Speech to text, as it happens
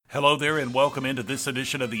Hello there and welcome into this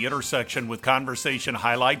edition of The Intersection with conversation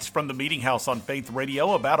highlights from the Meeting House on Faith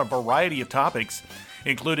Radio about a variety of topics,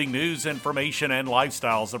 including news, information, and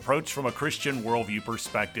lifestyles approached from a Christian worldview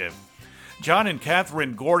perspective. John and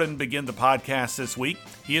Catherine Gordon begin the podcast this week.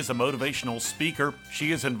 He is a motivational speaker.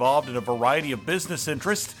 She is involved in a variety of business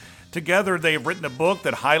interests. Together, they have written a book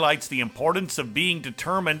that highlights the importance of being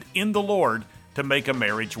determined in the Lord to make a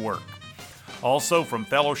marriage work. Also from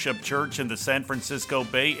Fellowship Church in the San Francisco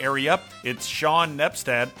Bay Area, it's Sean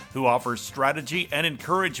Nepstad, who offers strategy and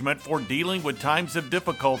encouragement for dealing with times of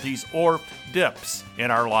difficulties or dips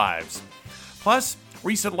in our lives. Plus,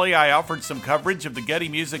 recently I offered some coverage of the Getty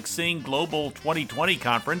Music Sing Global 2020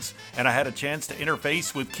 conference, and I had a chance to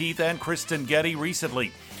interface with Keith and Kristen Getty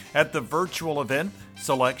recently. At the virtual event,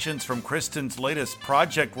 selections from Kristen's latest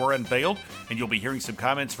project were unveiled, and you'll be hearing some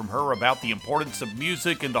comments from her about the importance of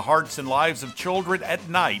music in the hearts and lives of children at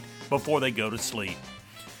night before they go to sleep.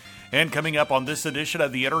 And coming up on this edition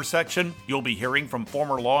of The Intersection, you'll be hearing from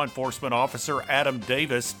former law enforcement officer Adam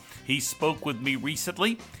Davis. He spoke with me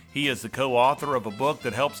recently. He is the co-author of a book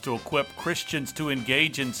that helps to equip Christians to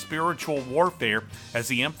engage in spiritual warfare as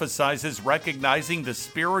he emphasizes recognizing the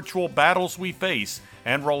spiritual battles we face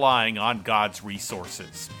and relying on God's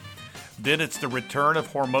resources. Then it's the return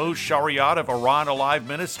of Hormoz Shariat of Iran Alive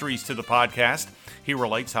Ministries to the podcast. He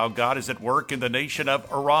relates how God is at work in the nation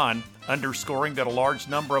of Iran, underscoring that a large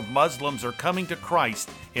number of Muslims are coming to Christ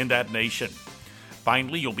in that nation.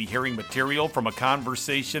 Finally, you'll be hearing material from a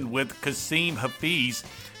conversation with Kasim Hafiz,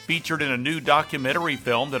 featured in a new documentary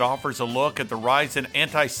film that offers a look at the rise in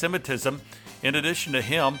anti-Semitism. In addition to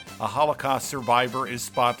him, a Holocaust survivor is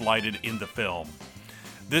spotlighted in the film.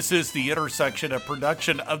 This is The Intersection, a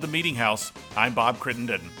production of the Meeting House. I'm Bob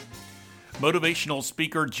Crittenden. Motivational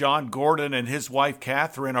speaker John Gordon and his wife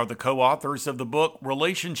Catherine are the co-authors of the book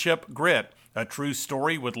Relationship Grit, a true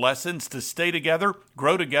story with lessons to stay together,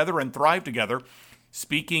 grow together, and thrive together.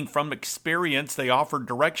 Speaking from experience, they offer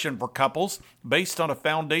direction for couples based on a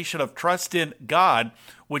foundation of trust in God,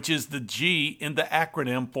 which is the G in the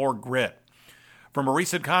acronym for GRIT. From a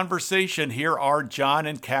recent conversation, here are John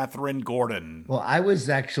and Catherine Gordon. Well, I was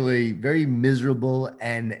actually very miserable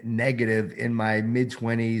and negative in my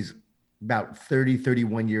mid-20s, about 30,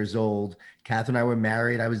 31 years old. Catherine and I were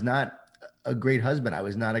married. I was not a great husband. I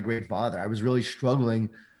was not a great father. I was really struggling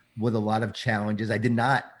with a lot of challenges. I did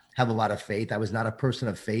not have a lot of faith. I was not a person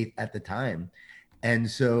of faith at the time.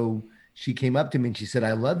 And so she came up to me and she said,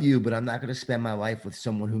 I love you, but I'm not going to spend my life with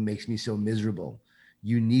someone who makes me so miserable.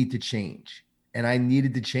 You need to change. And I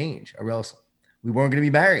needed to change, or else we weren't going to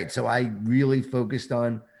be married. So I really focused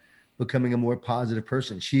on becoming a more positive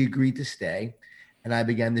person. She agreed to stay. And I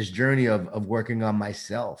began this journey of working on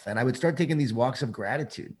myself. And I would start taking these walks of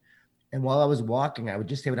gratitude. And while I was walking, I would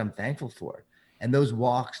just say what I'm thankful for. And those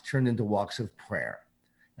walks turned into walks of prayer.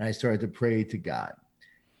 And I started to pray to God.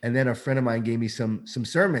 And then a friend of mine gave me some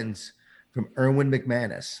sermons from Erwin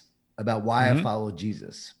McManus about why I followed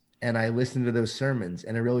Jesus. And I listened to those sermons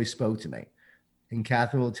and it really spoke to me. And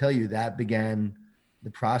Catherine will tell you that began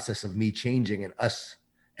the process of me changing and us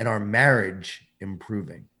and our marriage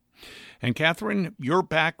improving. And Catherine, your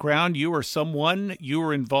background, you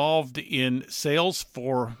were involved in sales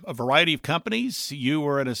for a variety of companies. You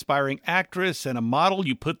were an aspiring actress and a model.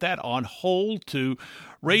 You put that on hold to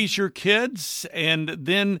raise your kids, and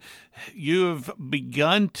then you have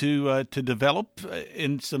begun to develop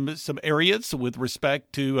in some areas with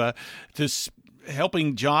respect to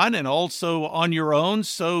helping John and also on your own.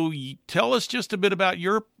 So tell us just a bit about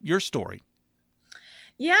your story.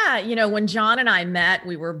 Yeah, when John and I met,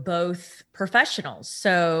 we were both professionals.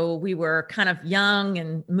 So we were kind of young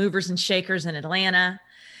and movers and shakers in Atlanta.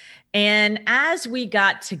 And as we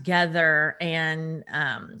got together and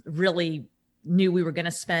really knew we were going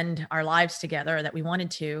to spend our lives together, that we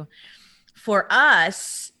wanted to, for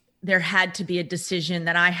us, there had to be a decision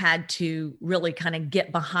that I had to really kind of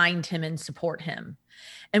get behind him and support him.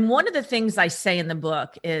 And one of the things I say in the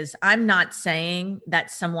book is I'm not saying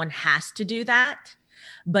that someone has to do that.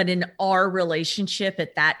 But in our relationship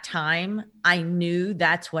at that time, I knew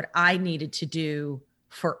that's what I needed to do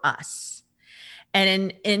for us.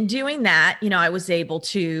 And in doing that, I was able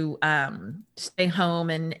to stay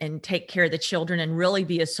home and take care of the children and really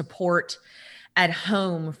be a support at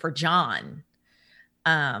home for John.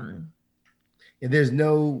 There's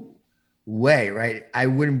no way, right? I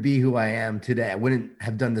wouldn't be who I am today. I wouldn't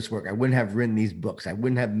have done this work. I wouldn't have written these books. I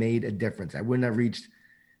wouldn't have made a difference. I wouldn't have reached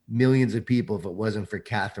millions of people if it wasn't for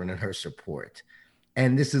Catherine and her support.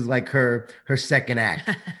 And this is like her second act.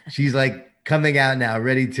 She's like coming out now,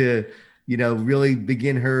 ready to, really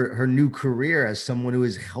begin her new career as someone who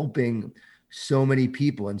is helping so many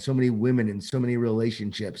people and so many women and so many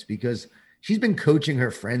relationships, because she's been coaching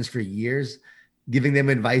her friends for years, giving them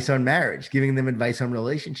advice on marriage, giving them advice on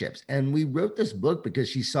relationships. And we wrote this book because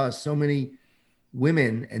she saw so many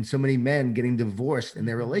women and so many men getting divorced in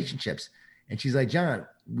their relationships. And she's like, John,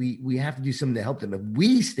 we have to do something to help them. If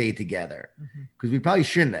we stay together, because we probably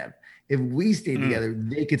shouldn't have, if we stayed together,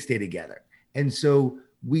 they could stay together. And so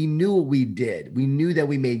we knew what we did. We knew that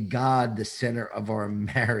we made God the center of our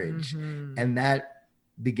marriage. And that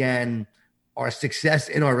began our success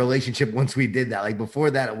in our relationship once we did that. Like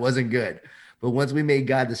before that, it wasn't good. But once we made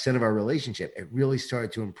God the center of our relationship, it really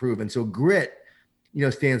started to improve. And so grit,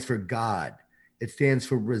 stands for God. It stands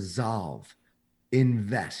for resolve,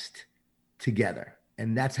 invest together.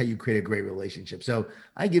 And that's how you create a great relationship. So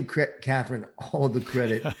I give Catherine all the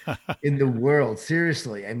credit in the world.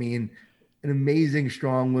 Seriously. I mean, an amazing,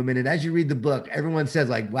 strong woman. And as you read the book, everyone says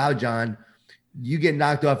like, wow, John, you get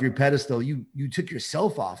knocked off your pedestal. You took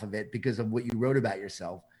yourself off of it because of what you wrote about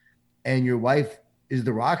yourself. And your wife is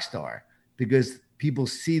the rock star because people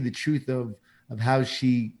see the truth of how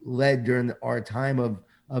she led during our time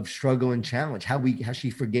of struggle and challenge, how she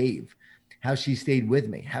forgave, how she stayed with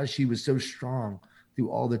me, how she was so strong through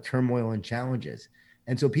all the turmoil and challenges.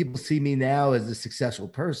 And so people see me now as a successful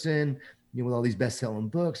person, with all these best-selling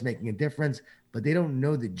books, making a difference, but they don't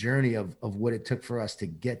know the journey of what it took for us to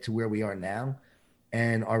get to where we are now.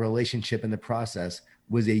 And our relationship in the process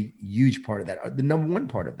was a huge part of that, the number one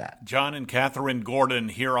part of that. John and Catherine Gordon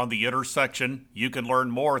here on The Intersection. You can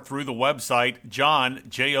learn more through the website,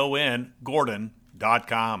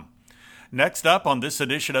 JohnGordon.com. Next up on this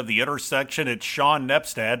edition of The Intersection, it's Sean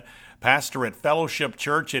Nepstad, pastor at Fellowship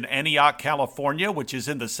Church in Antioch, California, which is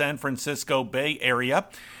in the San Francisco Bay Area.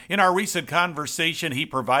 In our recent conversation, he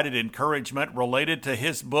provided encouragement related to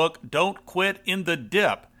his book, Don't Quit in the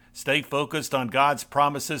Dip. Stay focused on God's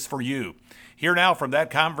promises for you. Here now from that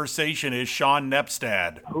conversation is Sean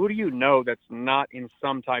Nepstad. Who do you know that's not in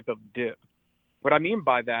some type of dip? What I mean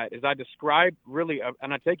by that is I describe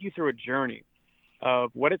and I take you through a journey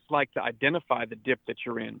of what it's like to identify the dip that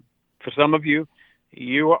you're in. For some of you,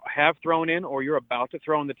 you have thrown in or you're about to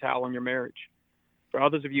throw in the towel on your marriage. For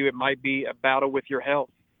others of you, it might be a battle with your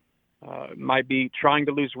health. It might be trying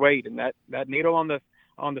to lose weight, and that needle on the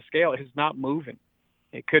scale is not moving.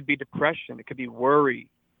 It could be depression. It could be worry,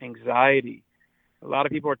 anxiety. A lot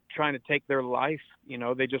of people are trying to take their life.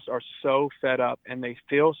 They just are so fed up and they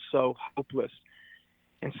feel so hopeless.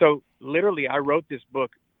 And so literally I wrote this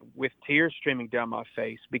book with tears streaming down my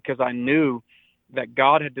face because I knew that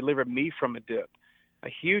God had delivered me from a dip, a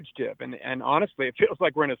huge dip. And honestly, it feels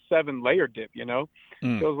like we're in a 7-layer dip, It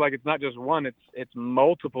feels like it's not just one, it's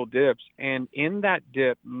multiple dips. And in that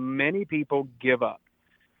dip, many people give up.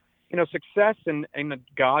 Success in a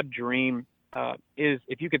God dream is,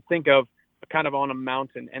 if you could think of kind of on a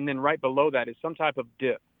mountain, and then right below that is some type of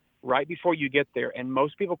dip right before you get there. And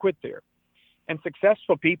most people quit there. And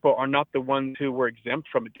successful people are not the ones who were exempt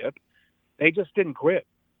from a dip. They just didn't quit.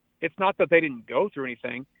 It's not that they didn't go through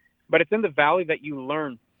anything, but it's in the valley that you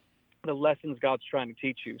learn the lessons God's trying to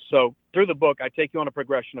teach you. So through the book, I take you on a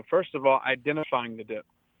progression of, first of all, identifying the dip.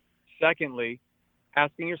 Secondly,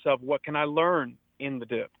 asking yourself, what can I learn in the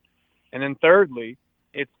dip? And then thirdly,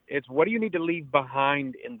 it's what do you need to leave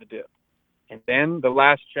behind in the dip? And then the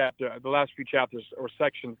last few chapters or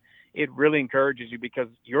sections, it really encourages you because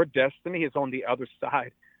your destiny is on the other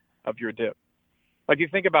side of your dip. Like you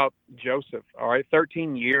think about Joseph, all right,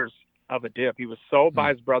 13 years of a dip. He was sold by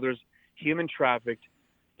his brothers, human trafficked,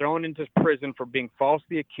 thrown into prison for being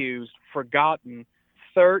falsely accused, forgotten,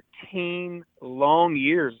 13 long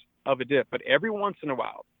years of a dip. But every once in a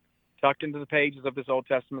while, tucked into the pages of this Old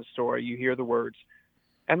Testament story, you hear the words,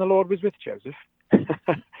 and the Lord was with Joseph.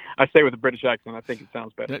 I say with a British accent. I think it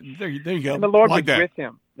sounds better. There you go. And the Lord was with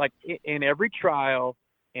him. Like in every trial,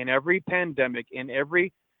 in every pandemic, in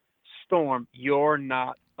every storm, you're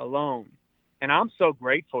not alone. And I'm so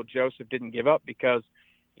grateful Joseph didn't give up because,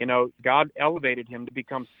 God elevated him to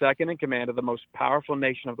become second in command of the most powerful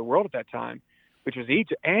nation of the world at that time, which was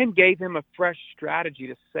Egypt, and gave him a fresh strategy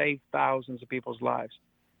to save thousands of people's lives.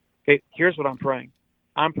 Okay, here's what I'm praying.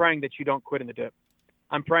 I'm praying that you don't quit in the dip.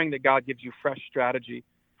 I'm praying that God gives you fresh strategy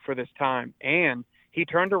for this time. And he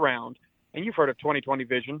turned around, and you've heard of 2020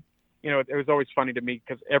 vision. It was always funny to me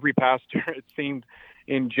because every pastor, it seemed,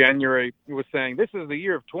 in January was saying, this is the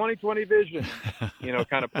year of 2020 vision,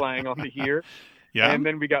 kind of playing on the year. Yeah. And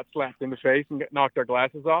then we got slapped in the face and knocked our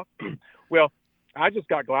glasses off. Well, I just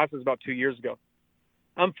got glasses about 2 years ago.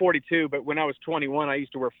 I'm 42, but when I was 21, I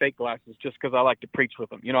used to wear fake glasses just because I like to preach with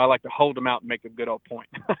them. I like to hold them out and make a good old point.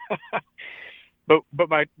 But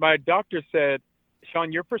my doctor said,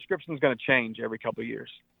 Sean, your prescription is going to change every couple of years.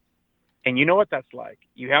 And you know what that's like.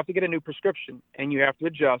 You have to get a new prescription, and you have to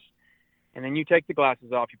adjust. And then you take the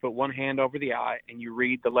glasses off, you put one hand over the eye, and you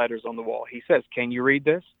read the letters on the wall. He says, can you read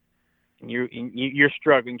this? And you're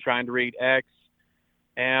struggling trying to read X,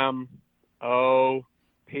 M, O,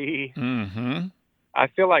 P. Mm-hmm. I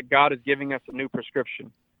feel like God is giving us a new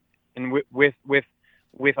prescription. And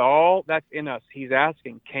with all that's in us, he's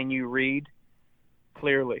asking, can you read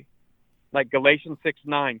clearly? Like Galatians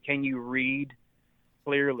 6:9, can you read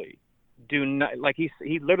clearly? Do not, like he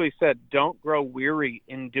literally said, don't grow weary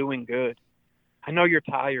in doing good. I know you're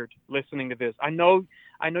tired listening to this. I know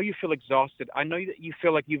you feel exhausted. I know that you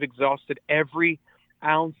feel like you've exhausted every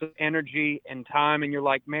ounce of energy and time, and you're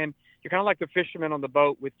like, man, you're kind of like the fisherman on the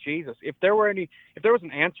boat with Jesus. If there was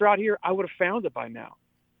an answer out here, I would have found it by now.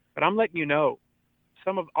 But I'm letting you know,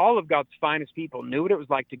 all of God's finest people knew what it was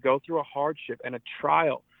like to go through a hardship and a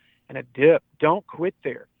trial and a dip. Don't quit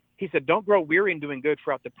there. He said, don't grow weary in doing good,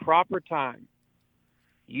 for at the proper time,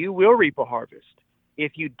 you will reap a harvest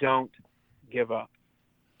if you don't give up.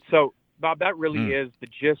 So, Bob, that really is the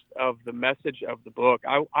gist of the message of the book.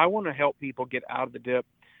 I want to help people get out of the dip.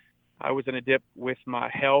 I was in a dip with my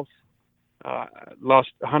health. I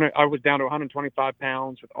was down to 125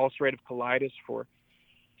 pounds with ulcerative colitis for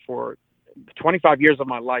 25 years of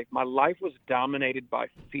my life. My life was dominated by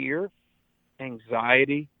fear,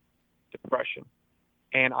 anxiety, depression.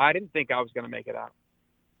 And I didn't think I was going to make it out.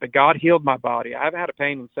 But God healed my body. I haven't had a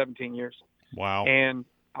pain in 17 years. Wow. And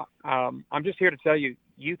I'm just here to tell you,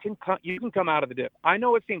 you can come out of the dip. I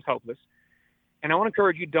know it seems hopeless. And I want to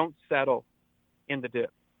encourage you, don't settle in the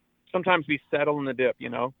dip. Sometimes we settle in the dip, you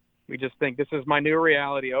know. We just think, this is my new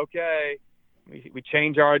reality. Okay. We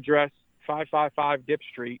change our address, 555 Dip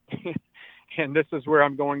Street. And this is where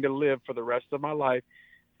I'm going to live for the rest of my life.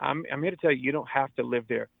 I'm here to tell you, you don't have to live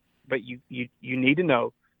there. But you need to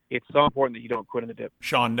know it's so important that you don't quit in the dip.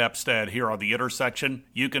 Sean Nepstad here on The Intersection.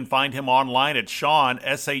 You can find him online at Sean,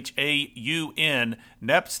 SHAUN,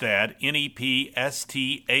 Nepstad,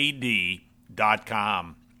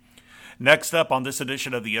 NEPSTAD.com. Next up on this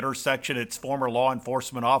edition of The Intersection, it's former law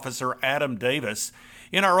enforcement officer Adam Davis.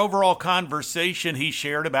 In our overall conversation, he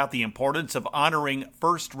shared about the importance of honoring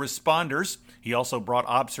first responders. He also brought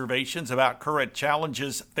observations about current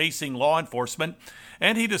challenges facing law enforcement,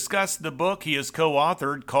 and he discussed the book he has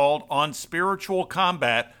co-authored called On Spiritual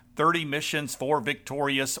Combat, 30 Missions for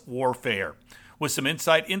Victorious Warfare. With some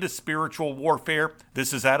insight into spiritual warfare,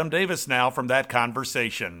 this is Adam Davis now from that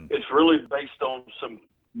conversation. It's really based on some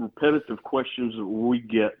repetitive questions that we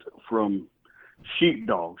get from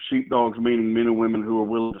sheepdogs. Sheepdogs meaning men and women who are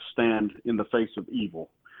willing to stand in the face of evil.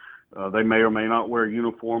 They may or may not wear a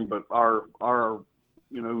uniform, but our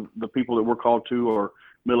the people that we're called to are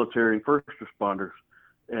military and first responders.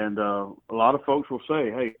 And a lot of folks will say,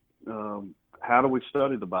 hey, how do we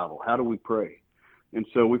study the Bible? How do we pray? And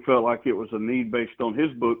so we felt like it was a need based on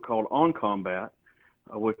his book called On Combat,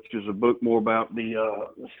 which is a book more about the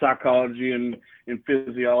psychology and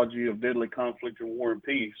physiology of deadly conflict and war and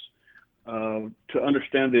peace, to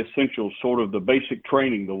understand the essentials, sort of the basic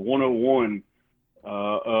training, the 101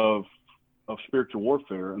 of spiritual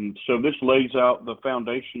warfare. And so this lays out the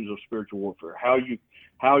foundations of spiritual warfare, how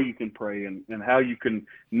you can pray and how you can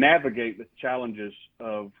navigate the challenges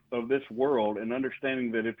of this world, and understanding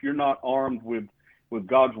that if you're not armed with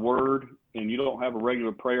God's word and you don't have a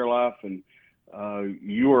regular prayer life, and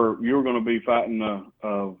you're going to be fighting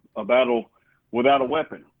a battle without a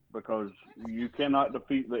weapon, because you cannot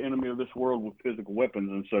defeat the enemy of this world with physical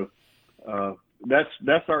weapons. And so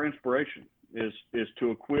that's our inspiration, is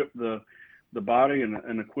to equip the body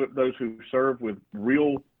and equip those who serve with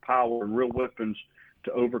real power and real weapons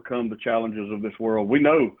to overcome the challenges of this world. We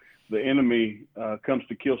know the enemy comes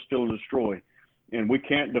to kill, steal, and destroy, and we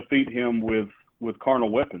can't defeat him with carnal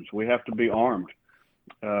weapons. We have to be armed.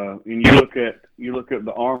 And you look at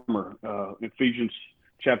the armor, Ephesians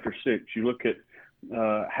chapter 6. You look at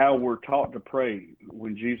how we're taught to pray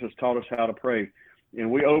when Jesus taught us how to pray,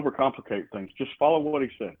 and we overcomplicate things. Just follow what he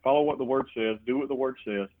said. Follow what the word says. Do what the word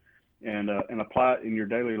says, and apply it in your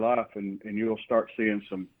daily life, and you'll start seeing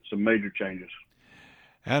some major changes.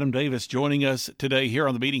 Adam Davis joining us today here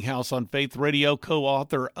on the Meeting House on Faith Radio,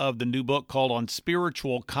 co-author of the new book called On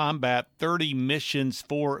Spiritual Combat, 30 Missions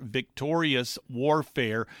for Victorious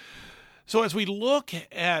Warfare. So as we look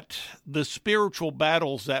at the spiritual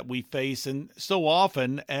battles that we face, and so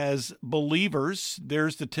often as believers,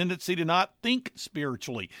 there's the tendency to not think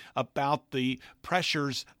spiritually about the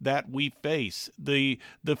pressures that we face, the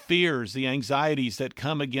fears, the anxieties that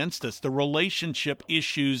come against us, the relationship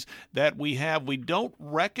issues that we have. We don't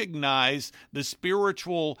recognize the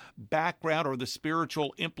spiritual background or the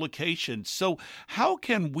spiritual implications. So how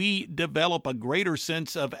can we develop a greater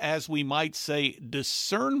sense of, as we might say,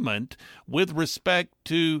 discernment with respect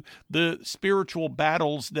to the spiritual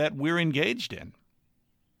battles that we're engaged in?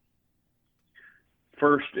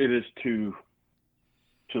 First, it is to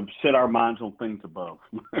set our minds on things above,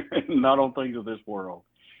 not on things of this world,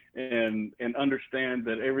 and understand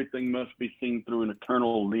that everything must be seen through an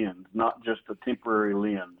eternal lens, not just a temporary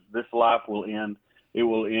lens. This life will end. It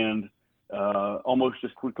will end almost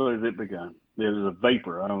as quickly as it began. There's a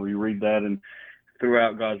vapor. I know you read that and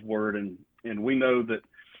throughout God's word, and we know that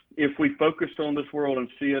if we focused on this world and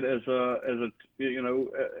see it as a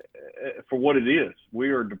for what it is, we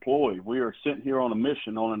are deployed. We are sent here on a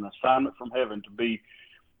mission, on an assignment from heaven to be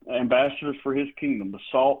ambassadors for His kingdom, the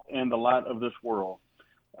salt and the light of this world.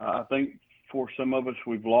 I think for some of us,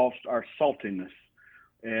 we've lost our saltiness,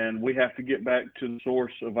 and we have to get back to the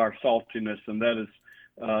source of our saltiness, and that is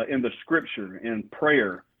in the Scripture, in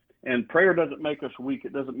prayer. And prayer doesn't make us weak.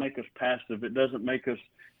 It doesn't make us passive. It doesn't make us,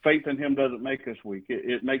 faith in Him doesn't make us weak.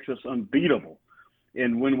 It makes us unbeatable.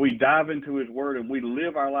 And when we dive into His Word and we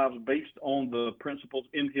live our lives based on the principles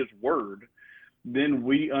in His Word, then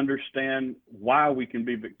we understand why we can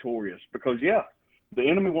be victorious. Because, the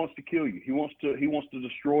enemy wants to kill you. He wants to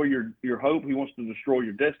destroy your hope. He wants to destroy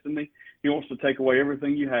your destiny. He wants to take away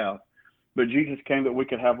everything you have. But Jesus came that we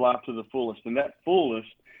could have life to the fullest. And that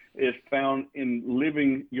fullest is found in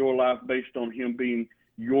living your life based on Him being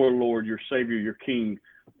your Lord, your Savior, your King,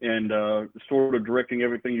 and sort of directing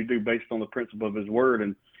everything you do based on the principle of His Word,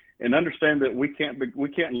 and understand that we can't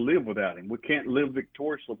live without Him. We can't live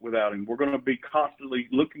victoriously without Him. We're going to be constantly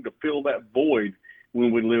looking to fill that void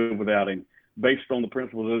when we live without Him, based on the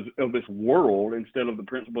principles of this world instead of the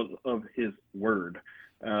principles of His Word.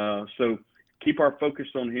 So keep our focus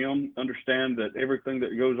on Him. Understand that everything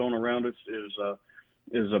that goes on around us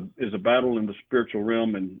is a battle in the spiritual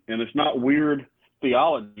realm, and it's not weird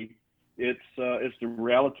theology. It's the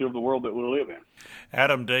reality of the world that we live in.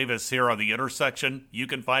 Adam Davis here on The Intersection. You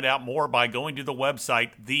can find out more by going to the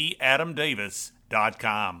website,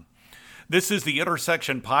 theadamdavis.com. This is the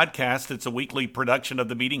Intersection Podcast. It's a weekly production of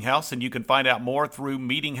the Meeting House, and you can find out more through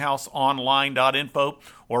meetinghouseonline.info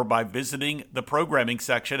or by visiting the programming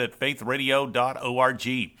section at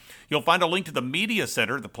faithradio.org. You'll find a link to the Media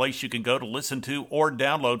Center, the place you can go to listen to or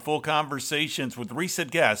download full conversations with recent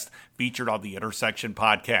guests featured on the Intersection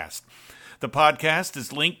Podcast. The podcast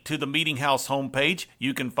is linked to the Meeting House homepage.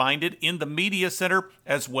 You can find it in the Media Center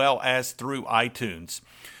as well as through iTunes.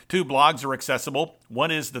 2 blogs are accessible. One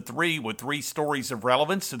is The Three, with 3 stories of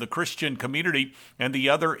relevance to the Christian community, and the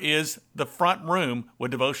other is The Front Room,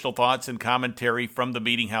 with devotional thoughts and commentary from the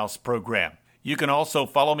Meeting House program. You can also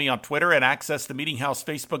follow me on Twitter and access the Meeting House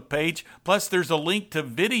Facebook page. Plus, there's a link to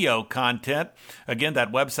video content. Again,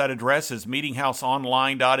 that website address is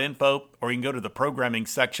meetinghouseonline.info, or you can go to the programming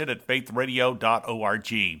section at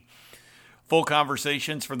faithradio.org. Full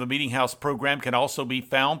conversations from the Meeting House program can also be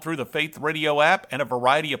found through the Faith Radio app and a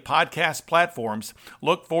variety of podcast platforms.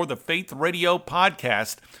 Look for the Faith Radio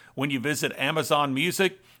Podcast when you visit Amazon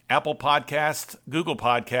Music, Apple Podcasts, Google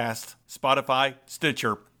Podcasts, Spotify,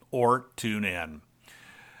 Stitcher, or TuneIn.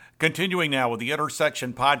 Continuing now with the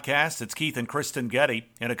Intersection Podcast, it's Keith and Kristen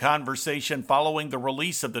Getty in a conversation following the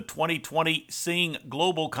release of the 2020 Sing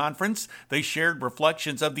Global Conference. They shared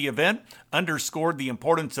reflections of the event, underscored the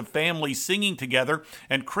importance of families singing together,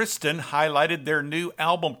 and Kristen highlighted their new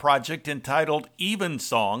album project entitled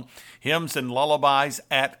Evensong, Hymns and Lullabies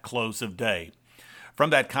at Close of Day.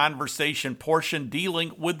 From that conversation portion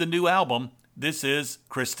dealing with the new album, this is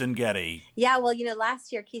Kristen Getty. Yeah, well,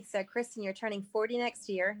 last year, Keith said, Kristen, you're turning 40 next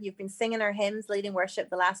year. You've been singing our hymns, leading worship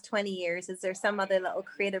the last 20 years. Is there some other little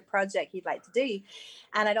creative project you'd like to do?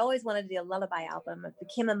 And I'd always wanted to do a lullaby album. I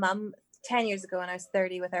became a mum 10 years ago when I was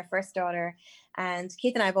 30 with our first daughter. And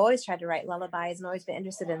Keith and I have always tried to write lullabies and always been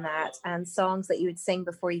interested in that, and songs that you would sing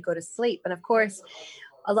before you go to sleep. And of course,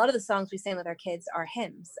 a lot of the songs we sing with our kids are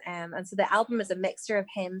hymns. And so the album is a mixture of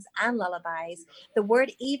hymns and lullabies. The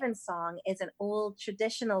word evensong is an old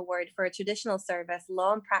traditional word for a traditional service,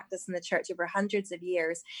 long practiced in the church over hundreds of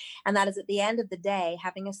years. And that is at the end of the day,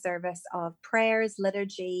 having a service of prayers,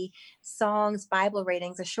 liturgy, songs, Bible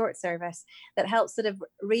readings, a short service that helps sort of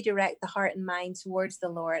redirect the heart and mind towards the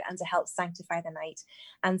Lord and to help sanctify the night.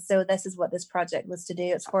 And so this is what this project was to do.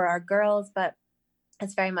 It's for our girls, but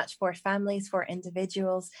it's very much for families, for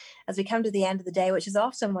individuals, as we come to the end of the day, which is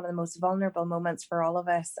often one of the most vulnerable moments for all of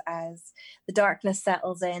us as the darkness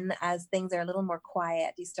settles in, as things are a little more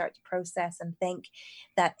quiet. You start to process and think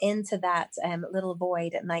that into that little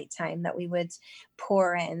void at nighttime that we would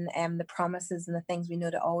pour in the promises and the things we know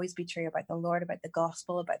to always be true about the Lord, about the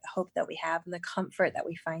gospel, about the hope that we have and the comfort that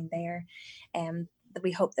we find there. That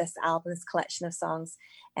we hope this album, this collection of songs,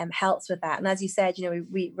 helps with that. And as you said,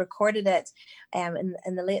 we recorded it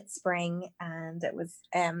in the late spring, and it was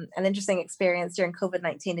an interesting experience during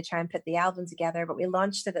COVID-19 to try and put the album together. But we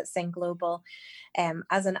launched it at Sing Global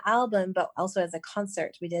as an album, but also as a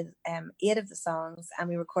concert. We did 8 of the songs, and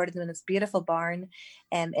we recorded them in this beautiful barn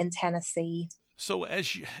in Tennessee. So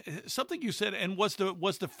something you said, and was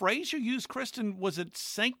the phrase you used, Kristen, was it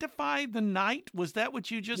sanctify the night? Was that what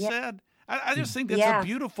you just said? I just think that's a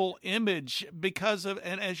beautiful image because of,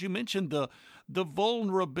 and as you mentioned, the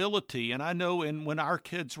vulnerability. And I know when our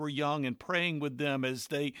kids were young and praying with them as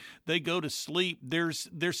they go to sleep, there's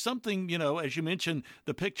something, as you mentioned,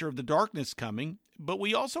 the picture of the darkness coming, but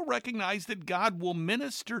we also recognize that God will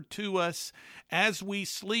minister to us as we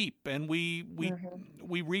sleep. And we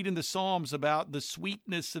read in the Psalms about the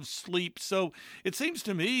sweetness of sleep. So it seems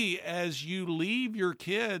to me as you leave your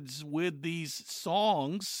kids with these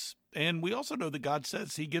songs, and we also know that God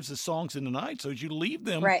says he gives us songs in the night. So as you leave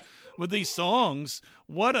them with these songs,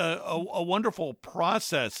 what a wonderful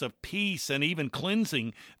process of peace and even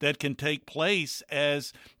cleansing that can take place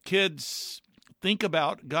as kids think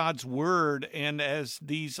about God's word and as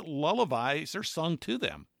these lullabies are sung to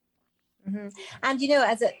them. Mm-hmm. And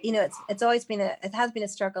it's always been it has been a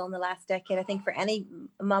struggle in the last decade. I think for any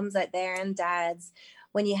mums out there and dads,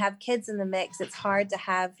 when you have kids in the mix, it's hard to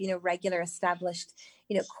have regular established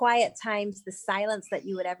quiet times, the silence that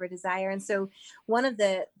you would ever desire. And so one of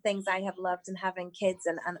the things I have loved in having kids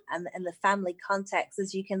and in the family context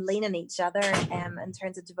is you can lean on each other in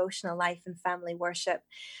terms of devotional life and family worship.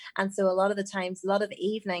 And so a lot of the times, a lot of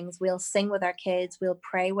evenings, we'll sing with our kids, we'll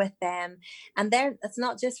pray with them. And it's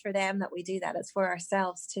not just for them that we do that, it's for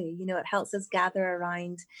ourselves too. It helps us gather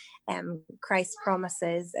around Christ's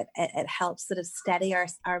promises. It helps sort of steady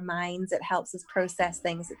our minds. It helps us process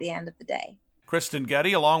things at the end of the day. Kristen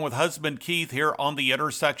Getty, along with husband Keith, here on The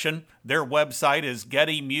Intersection. Their website is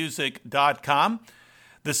gettymusic.com.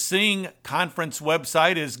 The Sing Conference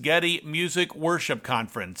website is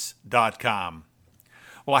gettymusicworshipconference.com.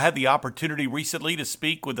 Well, I had the opportunity recently to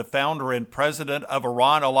speak with the founder and president of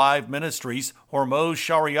Iran Alive Ministries, Hormoz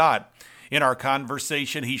Shariat. In our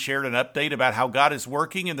conversation, he shared an update about how God is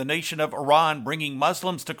working in the nation of Iran, bringing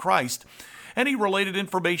Muslims to Christ. And he related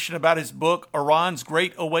information about his book, Iran's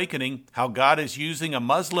Great Awakening, how God is using a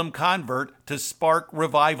Muslim convert to spark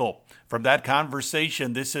revival. From that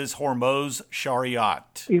conversation, this is Hormoz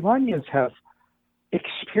Shariat. Iranians have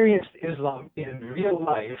experienced Islam in real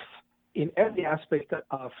life, in every aspect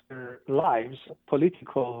of their lives,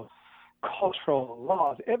 political, cultural,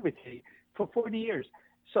 laws, everything, for 40 years.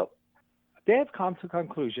 So they have come to the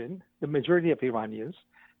conclusion, the majority of Iranians,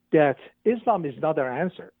 that Islam is not our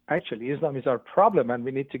answer. Actually, Islam is our problem, and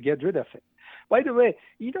we need to get rid of it. By the way,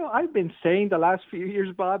 I've been saying the last few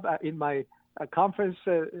years, Bob, in my conference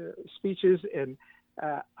speeches and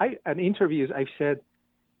interviews, I've said,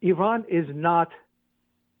 Iran is not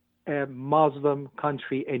a Muslim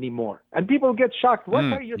country anymore. And people get shocked. What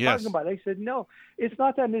are you talking about? I said, no, it's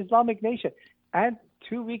not an Islamic nation. And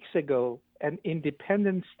 2 weeks ago, an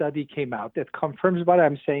independent study came out that confirms what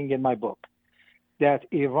I'm saying in my book, that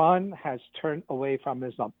Iran has turned away from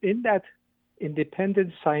Islam. In that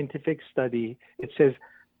independent scientific study, it says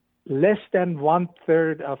less than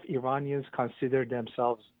 1/3 of Iranians consider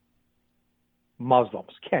themselves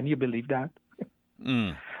Muslims. Can you believe that?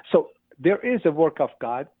 So there is a work of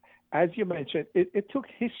God. As you mentioned, it took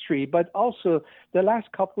history, but also the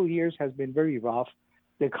last couple of years has been very rough.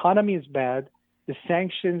 The economy is bad. The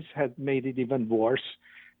sanctions have made it even worse.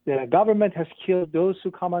 The government has killed those who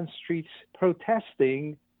come on streets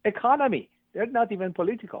protesting economy. They're not even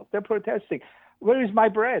political. They're protesting. Where is my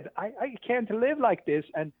bread? I can't live like this.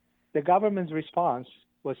 And the government's response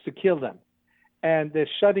was to kill them. And the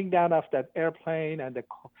shutting down of that airplane and the,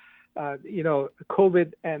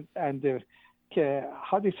 COVID and the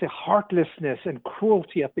how do you say, heartlessness and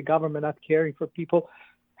cruelty of the government not caring for people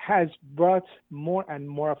has brought more and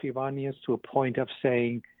more of Iranians to a point of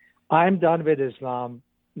saying, I'm done with Islam.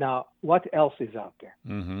 Now, what else is out there?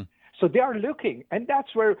 Mm-hmm. So they are looking, and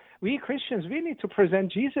that's where we Christians, we need to present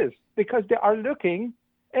Jesus, because they are looking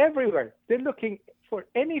everywhere. They're looking for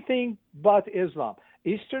anything but Islam.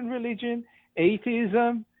 Eastern religion,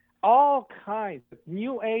 atheism, all kinds.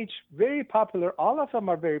 New Age, very popular. All of them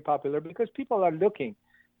are very popular because people are looking.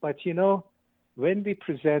 But when we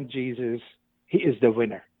present Jesus, he is the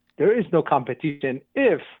winner. There is no competition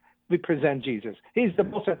if we present Jesus. He's the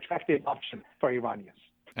most attractive option for Iranians.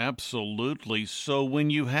 Absolutely. So when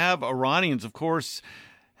you have Iranians, of course,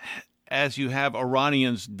 as you have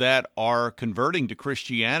Iranians that are converting to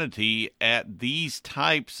Christianity at these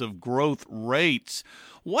types of growth rates,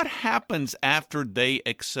 what happens after they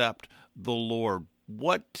accept the Lord?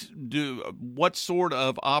 What sort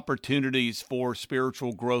of opportunities for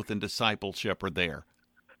spiritual growth and discipleship are there?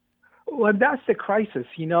 Well, that's the crisis.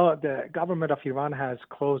 The government of Iran has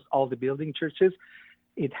closed all the building churches.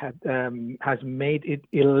 It has made it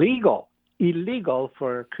illegal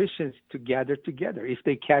for Christians to gather together. If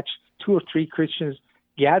they catch 2 or 3 Christians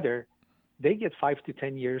gather, they get 5 to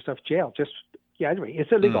 10 years of jail just gathering.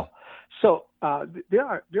 It's illegal. So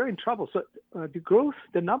they're in trouble. So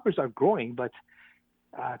the numbers are growing, but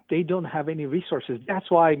they don't have any resources.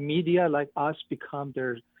 That's why media like us become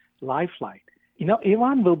their lifeline.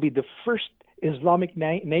 Iran will be the first Islamic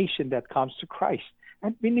nation that comes to Christ.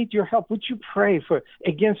 And we need your help. Would you pray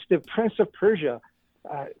against the Prince of Persia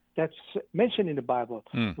that's mentioned in the Bible?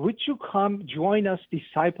 Would you come join us,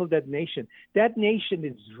 disciple that nation? That nation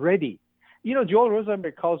is ready. Joel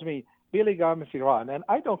Rosenberg calls me Billy Graham of Iran, and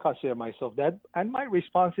I don't consider myself that. And my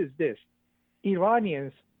response is this: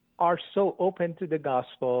 Iranians are so open to the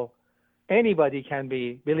gospel. Anybody can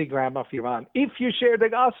be Billy Graham of Iran if you share the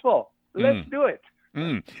gospel. Let's do it.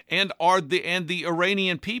 And the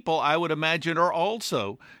Iranian people, I would imagine, are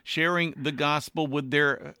also sharing the gospel with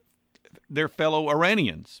their fellow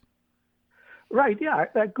Iranians. Right. Yeah.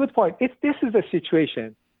 Good point. This is a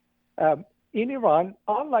situation in Iran,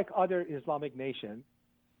 unlike other Islamic nations,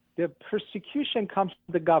 the persecution comes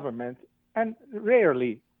from the government and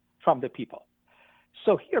rarely from the people.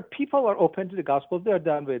 So here, people are open to the gospel. They're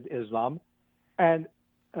done with Islam, and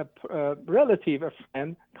a relative, a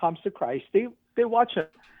friend, comes to Christ. They watch it.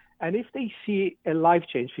 And if they see a life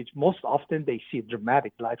change, which most often they see a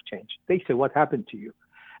dramatic life change, they say, what happened to you?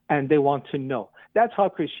 And they want to know. That's how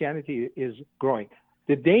Christianity is growing.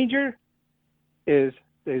 The danger is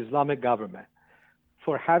the Islamic government.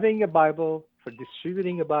 For having a Bible, for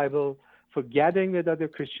distributing a Bible, for gathering with other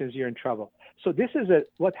Christians, you're in trouble. So this is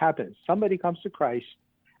what happens. Somebody comes to Christ,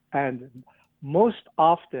 and most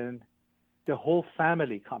often the whole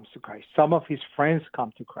family comes to Christ. Some of his friends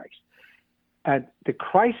come to Christ. And the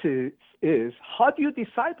crisis is, how do you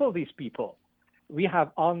disciple these people? We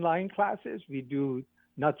have online classes. We do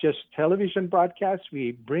not just television broadcasts.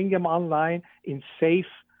 We bring them online in safe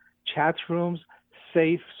chat rooms,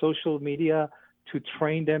 safe social media, to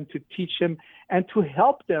train them, to teach them, and to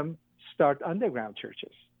help them start underground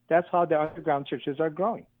churches. That's how the underground churches are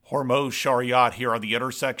growing. Hormoz Shariat here on The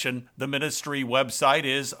Intersection. The ministry website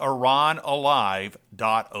is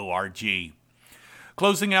iranalive.org.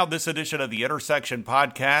 Closing out this edition of The Intersection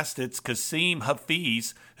podcast, it's Kasim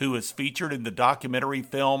Hafiz, who is featured in the documentary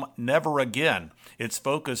film Never Again. It's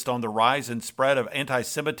focused on the rise and spread of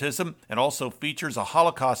anti-Semitism and also features a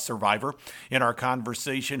Holocaust survivor. In our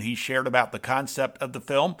conversation, he shared about the concept of the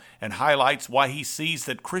film and highlights why he sees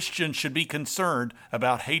that Christians should be concerned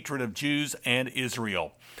about hatred of Jews and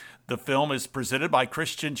Israel. The film is presented by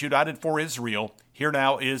Christians United for Israel. Here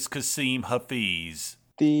now is Kasim Hafiz.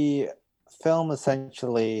 The film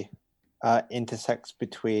essentially intersects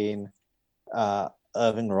between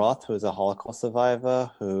Irving Roth, who is a Holocaust survivor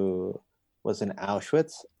who was in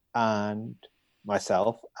Auschwitz, and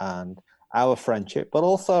myself and our friendship, but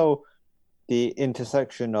also the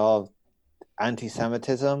intersection of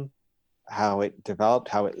anti-Semitism, how it developed,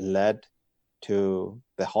 how it led to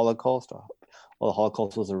the Holocaust, or the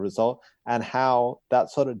Holocaust was a result, and how that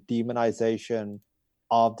sort of demonization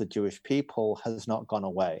of the Jewish people has not gone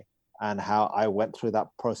away. And how I went through that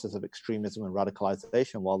process of extremism and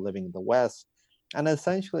radicalization while living in the West. And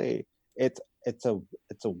essentially, it's a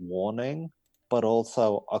warning, but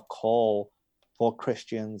also a call for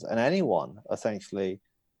Christians and anyone, essentially,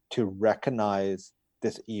 to recognize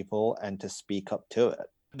this evil and to speak up to it.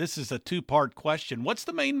 This is a two-part question. What's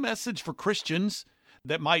the main message for Christians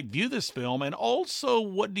that might view this film? And also,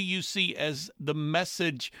 what do you see as the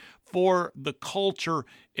message for the culture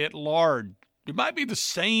at large? It might be the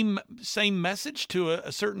same message to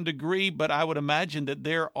a certain degree, but I would imagine that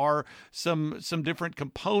there are some different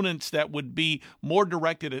components that would be more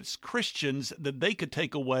directed at Christians that they could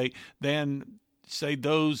take away than, say,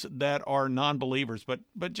 those that are non-believers.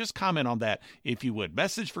 But just comment on that, if you would.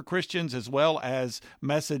 Message for Christians as well as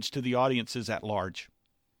message to the audiences at large.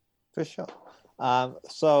 For sure.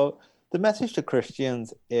 So the message to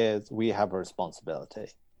Christians is we have a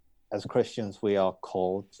responsibility. As Christians, we are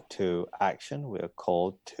called to action. We are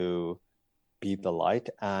called to be the light,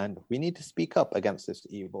 and we need to speak up against this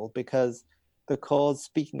evil, because the cause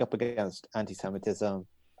speaking up against anti-Semitism,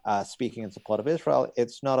 speaking in support of Israel,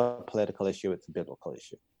 it's not a political issue, it's a biblical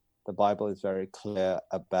issue. The Bible is very clear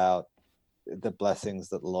about the blessings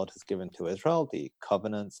that the Lord has given to Israel, the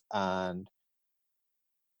covenants, and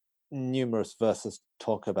numerous verses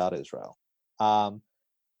talk about Israel.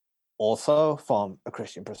 Also, from a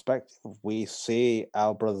Christian perspective, we see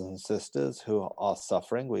our brothers and sisters who are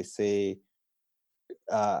suffering. We see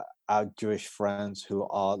our Jewish friends who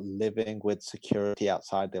are living with security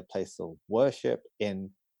outside their place of worship in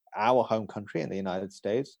our home country, in the United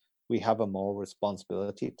States. We have a moral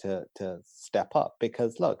responsibility to step up,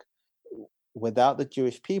 because, look, without the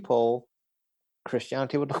Jewish people,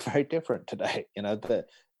 Christianity would look very different today. You know, that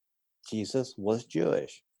Jesus was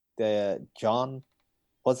Jewish. John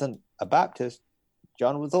wasn't a Baptist.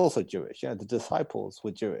 John was also Jewish. You know, the disciples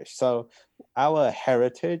were Jewish. So our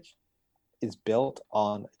heritage is built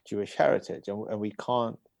on Jewish heritage, and we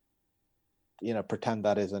can't, pretend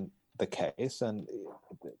that isn't the case. And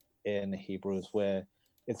in Hebrews, where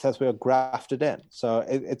it says we are grafted in. So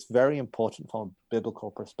it's very important from a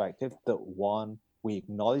biblical perspective that, one, we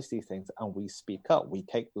acknowledge these things and we speak up. We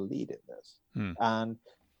take the lead in this. And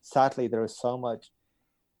sadly, there is so much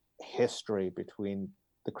history between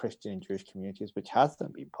the Christian and Jewish communities which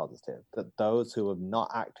hasn't been positive, that those who have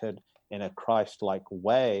not acted in a Christ-like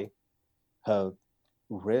way have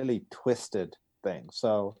really twisted things.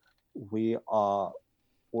 So we're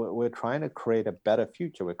trying to create a better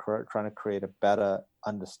future. We're trying to create a better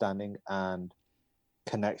understanding and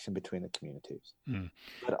connection between the communities.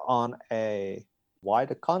 But on a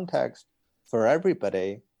wider context, for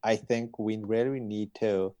everybody, I think we really need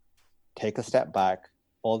to take a step back.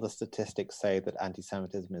 All the statistics say that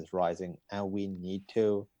anti-Semitism is rising, and we need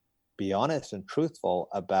to be honest and truthful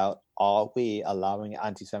about, are we allowing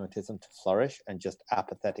anti-Semitism to flourish and just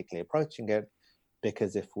apathetically approaching it?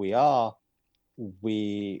 Because if we are,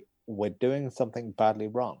 we're doing something badly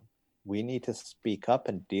wrong. We need to speak up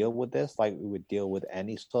and deal with this like we would deal with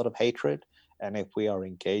any sort of hatred. And if we are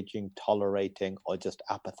engaging, tolerating, or just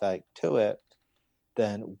apathetic to it,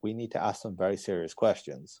 then we need to ask some very serious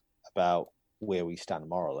questions about where we stand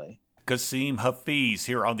morally. Kasim Hafiz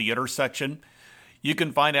here on The Intersection. You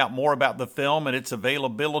can find out more about the film and its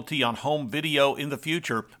availability on home video in the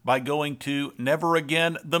future by going to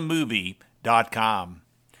neveragainthemovie.com.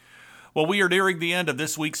 Well, we are nearing the end of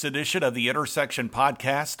this week's edition of the Intersection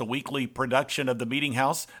Podcast, a weekly production of the Meeting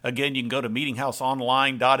House. Again, you can go to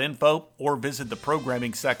meetinghouseonline.info or visit the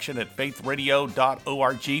programming section at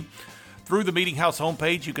faithradio.org. Through the Meeting House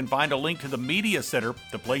homepage, you can find a link to the Media Center,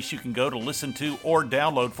 the place you can go to listen to or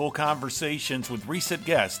download full conversations with recent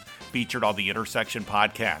guests featured on the Intersection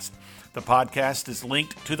Podcast. The podcast is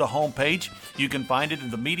linked to the homepage. You can find it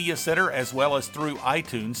in the Media Center as well as through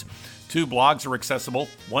iTunes. 2 blogs are accessible.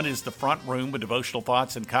 One is The Front Room with devotional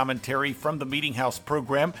thoughts and commentary from the Meeting House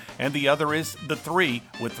program, and the other is The 3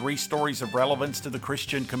 with 3 stories of relevance to the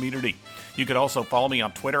Christian community. You can also follow me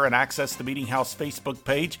on Twitter and access the Meeting House Facebook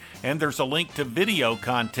page, and there's a link to video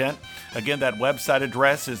content. Again, that website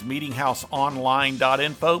address is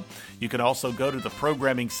meetinghouseonline.info. You can also go to the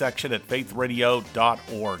programming section at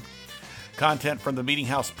faithradio.org. Content from the Meeting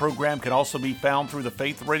House program can also be found through the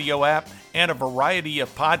Faith Radio app and a variety of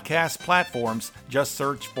podcast platforms. Just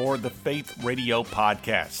search for the Faith Radio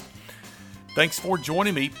Podcast. Thanks for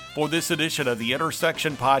joining me for this edition of the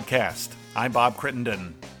Intersection Podcast. I'm Bob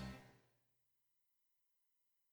Crittenden.